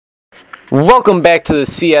Welcome back to the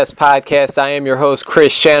CS Podcast. I am your host,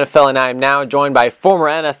 Chris Shanafelt, and I am now joined by former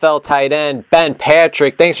NFL tight end Ben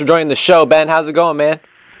Patrick. Thanks for joining the show, Ben. How's it going, man?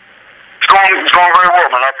 It's going very well,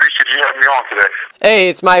 man. I appreciate you having me on today. Hey,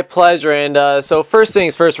 it's my pleasure. And so first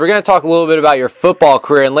things first, we're going to talk a little bit about your football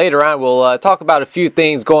career, and later on we'll talk about a few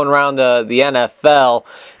things going around the NFL.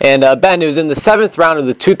 And Ben, it was in the 7th round of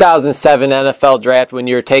the 2007 NFL Draft when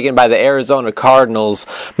you were taken by the Arizona Cardinals.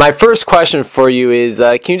 My first question for you is,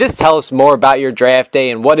 can you just tell us more about your draft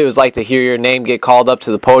day and what it was like to hear your name get called up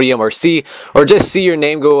to the podium or just see your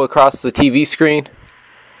name go across the TV screen?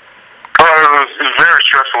 It was a very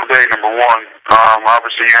stressful day, number one.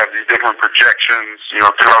 Obviously, you have these different projections,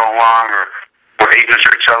 throughout online or what agents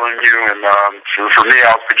are telling you. And for me,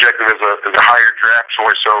 I was projected as a higher draft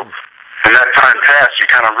choice. So when that time passed, you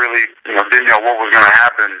kind of really, didn't know what was going to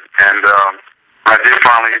happen. And when I did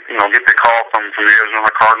finally, get the call from the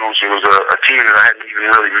Arizona Cardinals, it was a team that I hadn't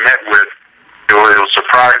even really met with. It was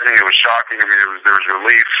surprising. It was shocking. I mean, there was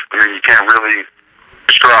relief. I mean, you can't really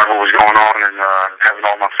describe what was going on, and having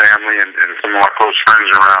all my family and some of my close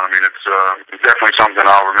friends around. I mean, it's definitely something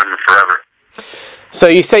I'll remember forever. So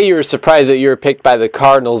you say you were surprised that you were picked by the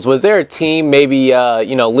Cardinals. Was there a team maybe,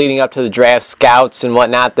 leading up to the draft, scouts and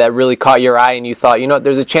whatnot, that really caught your eye and you thought,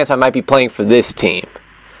 there's a chance I might be playing for this team?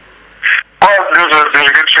 Well, there's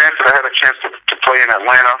a good chance that I had a chance to play in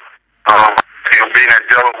Atlanta. Being at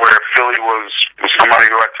Delaware, Philly was somebody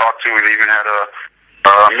who I talked to and even had a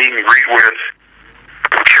meet and greet with.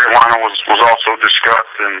 Carolina was also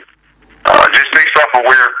discussed, and just based off of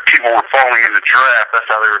where people were falling in the draft, that's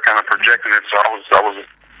how they were kind of projecting it. So I was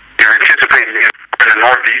anticipating being in the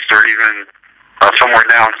Northeast or even somewhere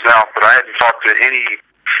down south, but I hadn't talked to any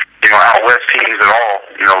out west teams at all.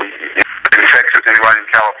 In Texas, anybody in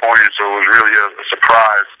California, so it was really a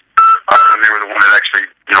surprise. And they were the one that actually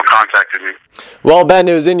contacted me. Well, Ben,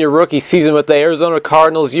 it was in your rookie season with the Arizona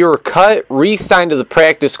Cardinals. You were cut, re-signed to the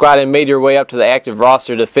practice squad, and made your way up to the active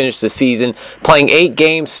roster to finish the season, playing 8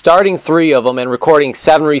 games, starting 3 of them, and recording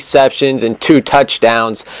 7 receptions and 2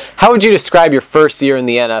 touchdowns. How would you describe your first year in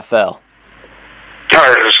the NFL?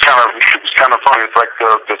 It's kind of funny. It's like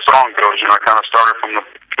the song goes. I kind of started from the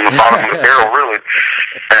bottom of the barrel, really,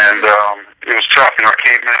 and it was tough. I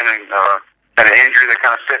came in and had an injury that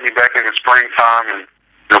kind of set me back in the springtime, and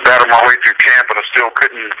battled my way through camp, but I still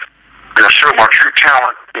couldn't show my true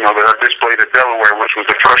talent that I displayed at Delaware, which was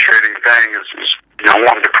the frustrating thing is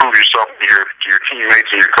wanting to prove yourself to your teammates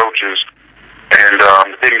and your coaches, and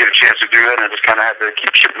didn't get a chance to do that, and I just kind of had to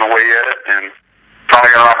keep chipping away at it, and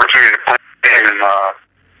finally got an opportunity to play and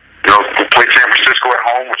play San Francisco at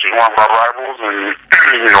home, which is one of our rivals, and a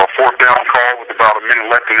 4th down call with about a minute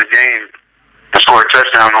left in the game. I scored a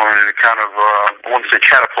touchdown on it, and it kind of, I wouldn't say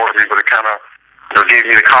catapulted me, but it kind of gave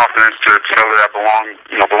me the confidence to know that I belong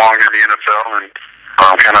in the NFL, and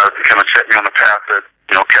kind of set me on the path that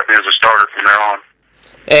kept me as a starter from there on.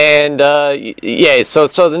 And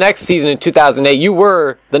so the next season in 2008, you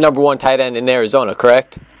were the number 1 tight end in Arizona,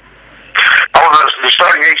 correct? I was the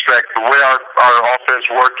starting H-back. The way our offense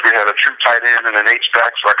worked, we had a true tight end and an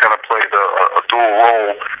H-back, so I kind of played a dual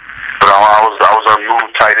role. But I was a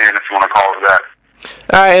move tight end, if you want to call it that.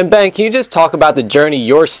 All right, and Ben, can you just talk about the journey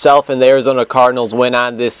yourself and the Arizona Cardinals went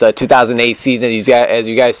on this 2008 season? As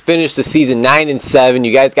you guys finished the season 9-7,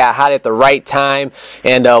 you guys got hot at the right time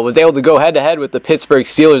and was able to go head-to-head with the Pittsburgh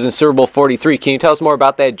Steelers in Super Bowl 43. Can you tell us more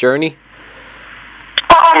about that journey?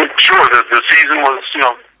 Sure. The season was,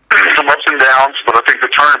 some ups and downs, but I think the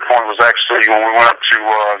turning point was actually when we went up to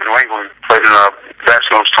New England, played in a bad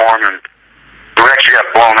snowstorm, and we actually got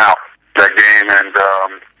blown out that game, and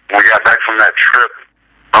when we got back from that trip,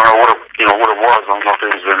 I don't know what it was. I don't know if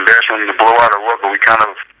it was the embarrassment, the blowout, or what. But we kind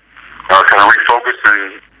of refocused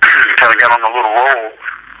and kind of got on a little roll.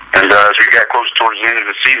 And as we got close towards the end of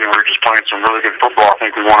the season, we were just playing some really good football. I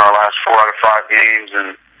think we won our last 4 out of 5 games,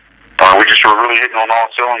 and we just were really hitting on all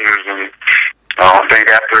cylinders. And I think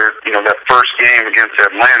after that first game against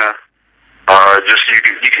Atlanta,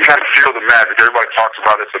 you can kind of feel the magic. Everybody talks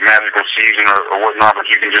about it's a magical season or whatnot, but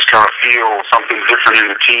you can just kind of feel something different in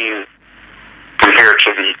the team compared to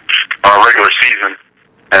the regular season.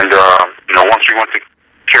 And once we went to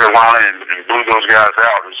Carolina and blew those guys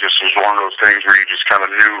out, it was one of those things where you just kind of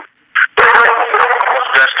knew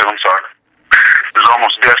destined. It was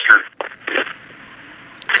almost destined.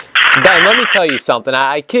 Ben, let me tell you something.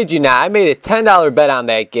 I kid you not. I made a $10 bet on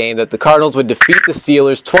that game that the Cardinals would defeat the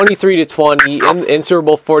Steelers 23-20 in Super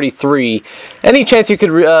Bowl 43. Any chance you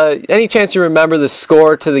remember the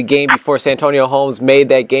score to the game before Santonio Holmes made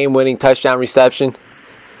that game-winning touchdown reception? Before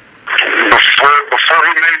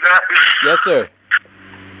he made that? Yes, sir.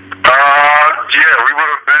 Yeah, we would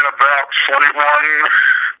have been about 21.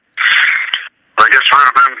 I guess we would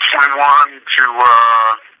have been 21 to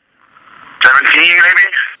 17, maybe.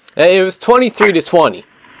 It was 23-20.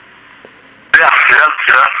 Yeah.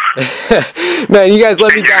 Man, you guys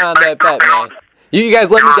let me down on that bet, man. You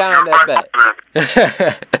guys let me down on that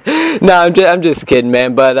bet. No, I'm just kidding,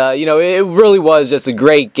 man. But you know, it really was just a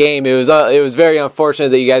great game. It was very unfortunate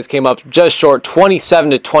that you guys came up just short.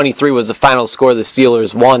 27-23 was the final score. The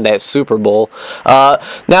Steelers won that Super Bowl.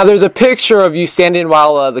 Now there's a picture of you standing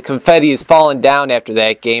while the confetti is falling down after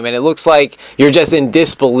that game, and it looks like you're just in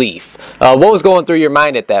disbelief. What was going through your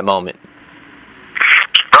mind at that moment?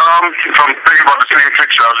 If I'm thinking about the same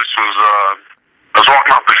picture, I was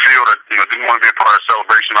walking off the field. I didn't want to be a part of the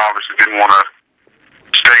celebration. Obviously, didn't want to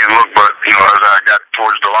stay and look. But as I got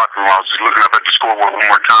towards the locker room, I was just looking up at the scoreboard one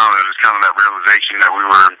more time, and it was kind of that realization that we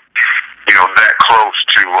were, that close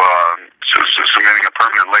to cementing a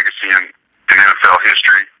permanent legacy in NFL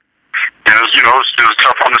history. And it was a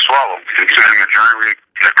tough one to swallow, considering the journey we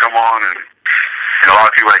had come on, and a lot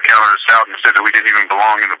of people had counted us out and said that we didn't even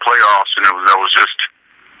belong in the playoffs, and that was just.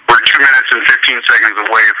 We're 2 minutes and 15 seconds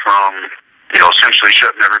away from, essentially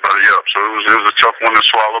shutting everybody up. So it was a tough one to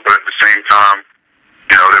swallow, but at the same time,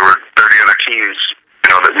 there were 30 other teams,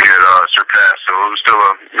 that we had surpassed. So it was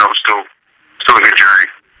still a good journey.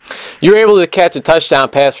 You were able to catch a touchdown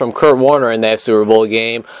pass from Kurt Warner in that Super Bowl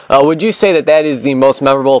game. Would you say that is the most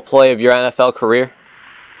memorable play of your NFL career?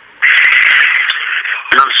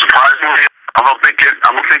 Surprisingly, I don't think it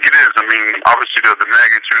is. I mean, obviously the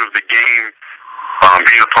magnitude of the game.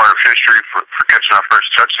 Being a part of history for catching our first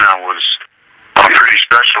touchdown was pretty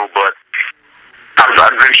special, but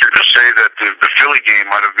I'd venture to say that the Philly game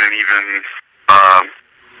might have been even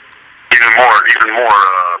more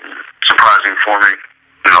surprising for me.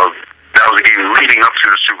 That was a game leading up to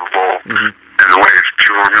the Super Bowl, and the way, if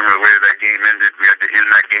people remember the way that game ended, we had to end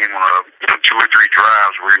that game on 2 or 3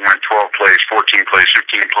 drives where we went 12 plays, 14 plays,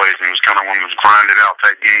 15 plays, and it was kind of one of those grinded out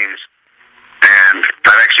type games. And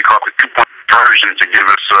that actually caught the 2-point conversion to give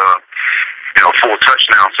us, full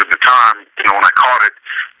touchdowns at the time. When I caught it,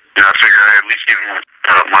 I figured I'd at least give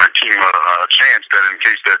my team a chance that in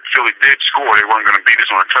case that Philly did score, they weren't going to beat us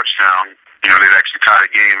on a touchdown. They'd actually tie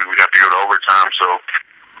the game and we'd have to go to overtime. So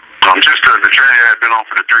just the journey I had been on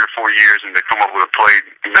for the 3 or 4 years, and to come up with a play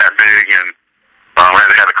that big, and I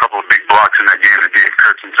had a couple of big blocks in that game that gave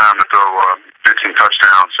Kurt some time to throw 15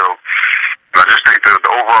 touchdowns. So I just think the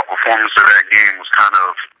overall performance of that game was kind of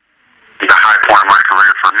the high point of my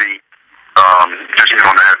career for me. Just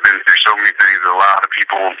knowing that I've been through so many things that a lot of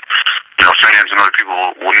people, fans and other people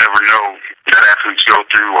will never know that athletes go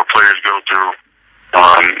through or players go through.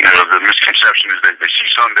 The misconception is that they see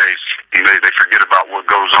Sundays and they forget about what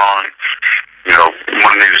goes on,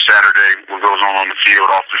 Monday to Saturday, what goes on the field,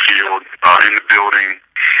 off the field, in the building.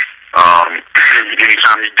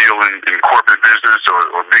 Anytime you deal in corporate business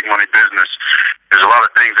or big money business, there's a lot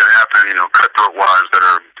of things that happen, cutthroat wise that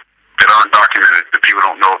aren't documented, that people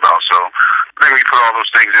don't know about. So I think we put all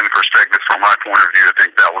those things into perspective from my point of view. I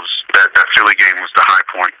think that Philly game was the high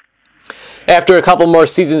point. After a couple more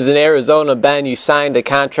seasons in Arizona, Ben, you signed a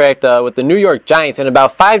contract with the New York Giants, and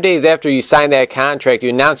about 5 days after you signed that contract, you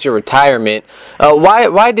announced your retirement.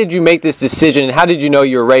 Why did you make this decision, and how did you know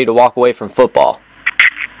you were ready to walk away from football?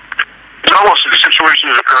 Almost the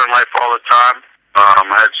situations occur in life all the time. I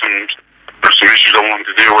had some issues I wanted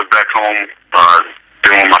to deal with back home,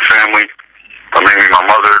 dealing with my family, mainly my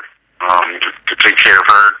mother, to take care of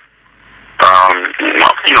her.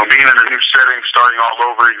 Being in a new setting, starting all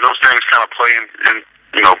over, those things kind of play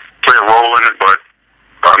a role in it, but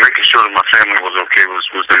making sure that my family was okay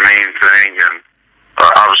was the main thing. And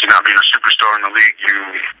obviously not being a superstar in the league,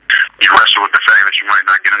 you wrestle with the fact that you might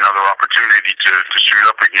not get another opportunity to shoot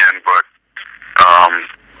up again, but I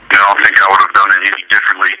don't think I would have done it any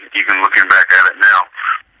differently. Even looking back at it now,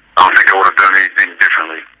 I don't think I would have done anything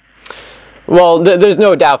differently. Well, there's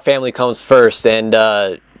no doubt family comes first, and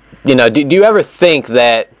do you ever think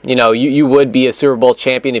that you would be a Super Bowl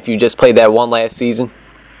champion if you just played that one last season?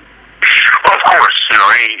 Well, of course,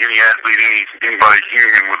 any athlete, anybody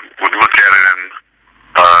human would look at it and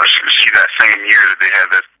see that same year that they had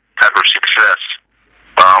that type of success.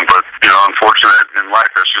 But unfortunately, in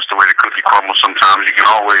life, that's just the way the cookie crumbles. Sometimes you can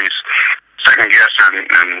always second guess, and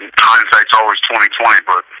hindsight's always 20/20.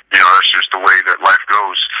 But that's just the way that life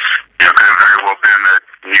goes. Could have very well been that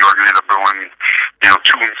New York ended up going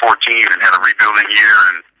 2-14 and had a rebuilding year,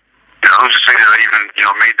 and who's to say that I even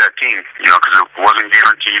made that team? Because it wasn't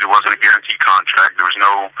guaranteed. It wasn't a guaranteed contract. There was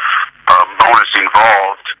no bonus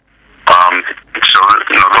involved. So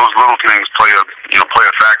those little things play a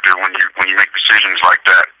factor when you make decisions like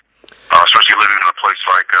that. especially living in a place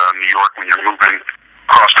like New York when you're moving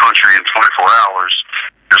cross country in 24 hours.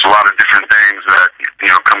 There's a lot of different things that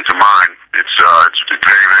come to mind. It's very,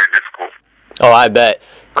 very difficult. Oh, I bet.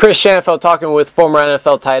 Chris Shanafelt talking with former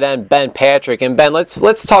NFL tight end Ben Patrick. And Ben,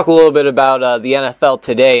 let's talk a little bit about the NFL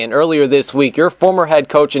today. And earlier this week, your former head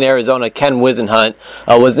coach in Arizona, Ken Whisenhunt,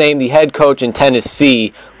 was named the head coach in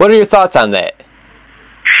Tennessee. What are your thoughts on that?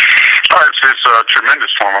 It's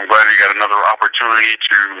tremendous for him. I'm glad he got another opportunity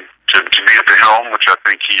to be at the helm, which I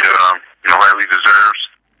think he rightly deserves.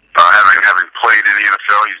 Having played in the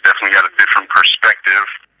NFL, he's definitely got a different perspective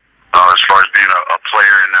as far as being a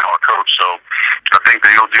player and now a coach. So I think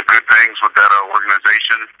that he'll do good things with that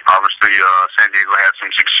organization. Obviously, San Diego had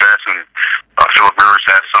some success, and Philip Rivers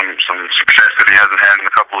had some success that he hasn't had in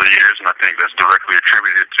a couple of years, and I think that's directly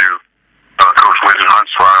attributed to Coach Whisenhunt.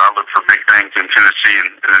 So I look for big things in Tennessee in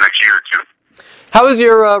the next year or two. How is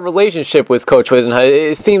your relationship with Coach Whisenhunt?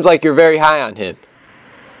 It seems like you're very high on him.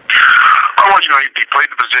 Well, he played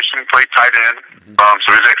the position, played tight end, so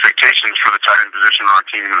his expectations for the tight end position on our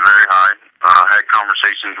team was very high. Had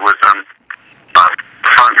conversations with him.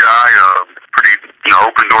 Front guy, pretty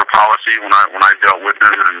open door policy when I dealt with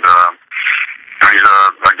him, and he's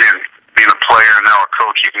again being a player and now a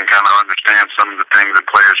coach, he can kind of understand some of the things that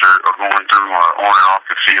players are going through on and off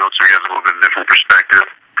the field, so he has a little bit different perspective.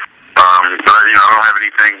 But I don't have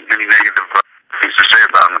any negative things to say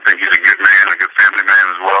about him. I think he's a good man, a good family man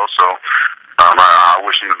as well. So I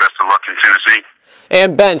wish him the best of luck in Tennessee.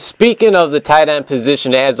 And Ben, speaking of the tight end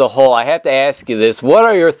position as a whole, I have to ask you this: what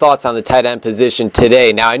are your thoughts on the tight end position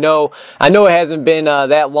today? Now, I know it hasn't been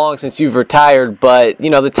that long since you've retired, but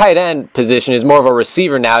the tight end position is more of a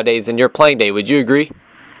receiver nowadays than your playing day. Would you agree?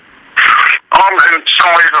 In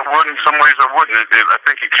some ways I would, in some ways I wouldn't. I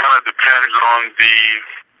think it kind of depends on the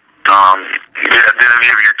identity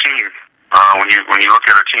of your team. When you look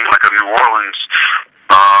at a team like a New Orleans,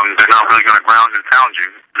 they're not really going to ground and pound you,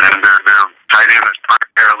 and their tight end is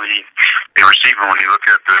primarily a receiver. When you look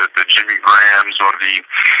at the Jimmy Grahams or the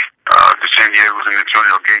San Diego's and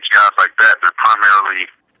Antonio Gates, guys like that, they're primarily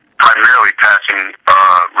passing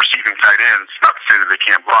receiving tight ends. Not to say that they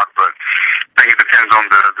can't block, but I think it depends on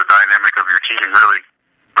the dynamic of your team, really.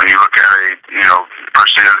 When you look at per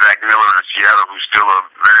se Zach Miller in Seattle, who's still a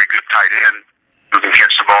very good tight end, who can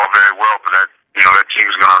catch the ball very well, but that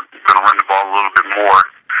team's gonna run the ball a little bit more,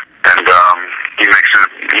 and he makes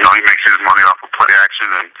his money off of play action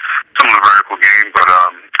and some of the vertical game. But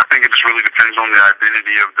I think it just really depends on the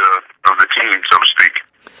identity of the team, so to speak.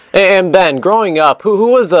 And Ben, growing up, who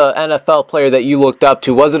was an NFL player that you looked up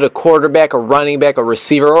to? Was it a quarterback, a running back, a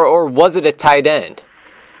receiver, or was it a tight end?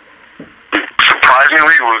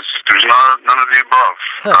 Surprisingly, there's none of the above.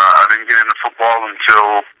 I didn't get into football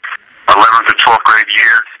until 11th and 12th grade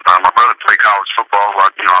year. My brother played college football.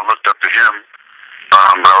 I looked up to him.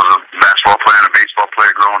 But I was a basketball player and a baseball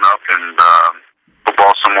player growing up, and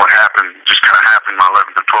football somewhat just kind of happened my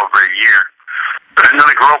 11th and 12th grade year. But I didn't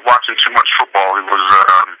really grow up watching too much football. It was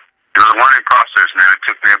a learning process, man. It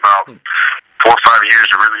took me about 4 or 5 years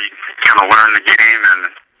to really kind of learn the game,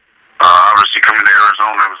 and obviously coming to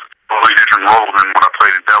Arizona, it was a totally different role than when I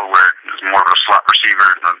played in Delaware. It was more of a slot receiver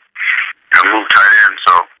and a move tight end.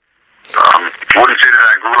 So I wouldn't say that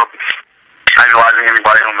I grew up idolizing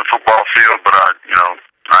anybody on the football field, but I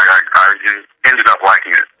ended up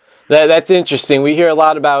liking it. That's interesting. We hear a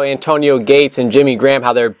lot about Antonio Gates and Jimmy Graham,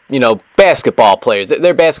 how they're, basketball players.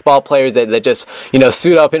 They're basketball players that just,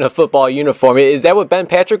 suit up in a football uniform. Is that what Ben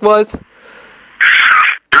Patrick was?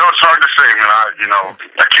 It's hard to say, man.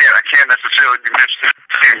 I can't necessarily be mentioning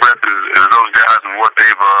the same breath as those guys and what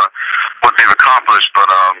they've accomplished. But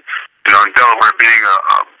in Delaware, being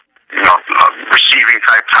a receiving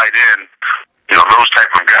type tight end, those type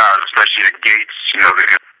of guys, especially at Gates,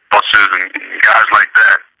 the bosses and guys like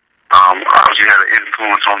that, obviously had an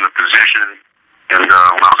influence on the position. And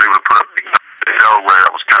when I was able to put up big numbers in Delaware,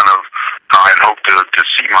 that was kind of how I had hoped to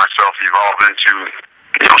see myself evolve into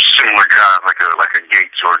similar guys like a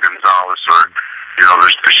Gates or a Gonzalez or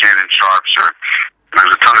there's the Shannon Sharps, or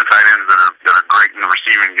there's a ton of tight ends that are great in the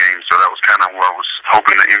receiving game. So that was kind of what I was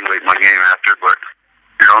hoping to emulate my game after. But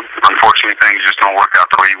unfortunately, things just don't work out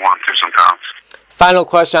the way you want them to sometimes. Final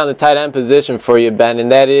question on the tight end position for you, Ben,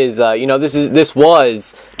 and that is, this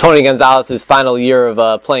was Tony Gonzalez's final year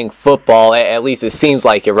of playing football. At least it seems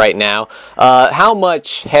like it right now. How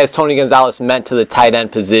much has Tony Gonzalez meant to the tight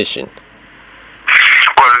end position?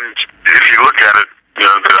 Well, if you look at it,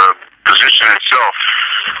 the position itself,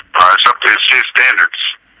 it's up to his standards.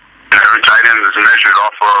 Every tight end is measured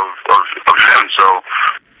off of him. So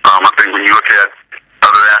I think when you look at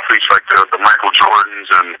other athletes like the Michael Jordans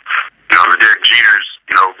and the Derek Jeters,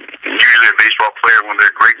 you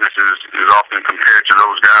their greatness is often compared to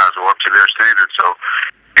those guys or up to their standards. So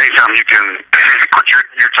anytime you can put your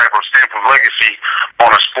type of stamp of legacy on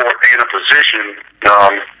a sport and a position,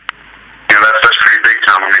 that's pretty big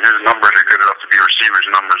time. I mean, his numbers are good enough to be receivers'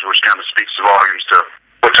 numbers, which kind of speaks volumes to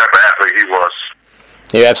what type of athlete he was.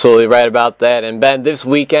 You're absolutely right about that. And Ben, this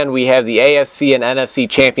weekend we have the AFC and NFC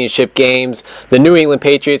championship games. The New England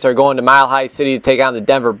Patriots are going to Mile High City to take on the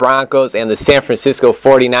Denver Broncos, and the San Francisco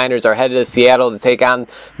 49ers are headed to Seattle to take on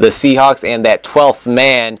the Seahawks and that 12th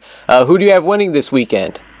man. Who do you have winning this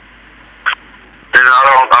weekend? I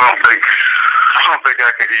don't think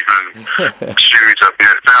I could even choose. I mean,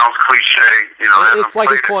 it sounds cliche. It's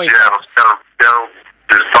like a coin toss. Seattle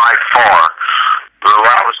is by far the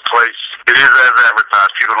loudest place. It is as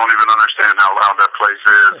advertised. People don't even understand how loud that place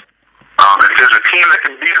is. If there's a team that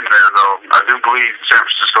can beat them there, though, I do believe San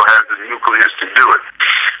Francisco has the nucleus to do it.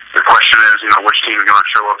 The question is, which team is going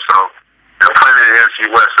to show up. So, playing in the NFC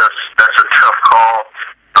West, that's a tough call.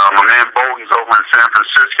 My man Bolden's over in San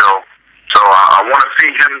Francisco, so I want to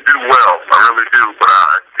see him do well. I really do,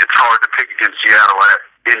 but it's hard to pick against Seattle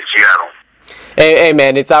in Seattle. Hey,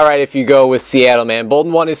 man, it's all right if you go with Seattle, man.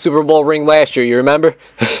 Bolden won his Super Bowl ring last year. You remember?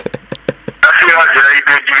 Yeah, he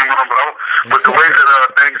did game one, but the way that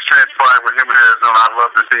things transpired with him in Arizona, I'd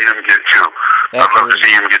love to see him get two. Absolutely. I'd love to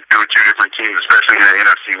see him get two different teams, especially in the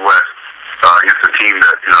NFC West, against the team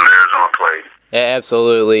that Arizona played. Yeah,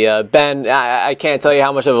 absolutely. Ben, I can't tell you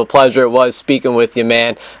how much of a pleasure it was speaking with you,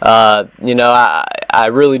 man. I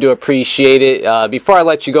really do appreciate it. Before I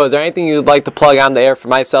let you go, is there anything you'd like to plug on the air for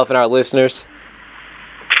myself and our listeners?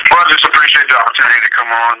 Well, I just appreciate the opportunity to come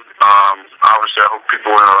on. Obviously, I hope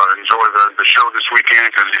people enjoy the show this weekend,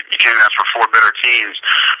 because you can't ask for four better teams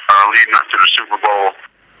leading up to the Super Bowl.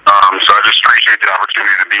 So I just appreciate the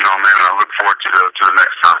opportunity to be on, man, and I look forward to the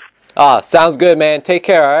next time. Sounds good, man. Take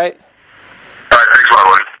care, all right? All right, thanks a lot,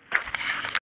 buddy.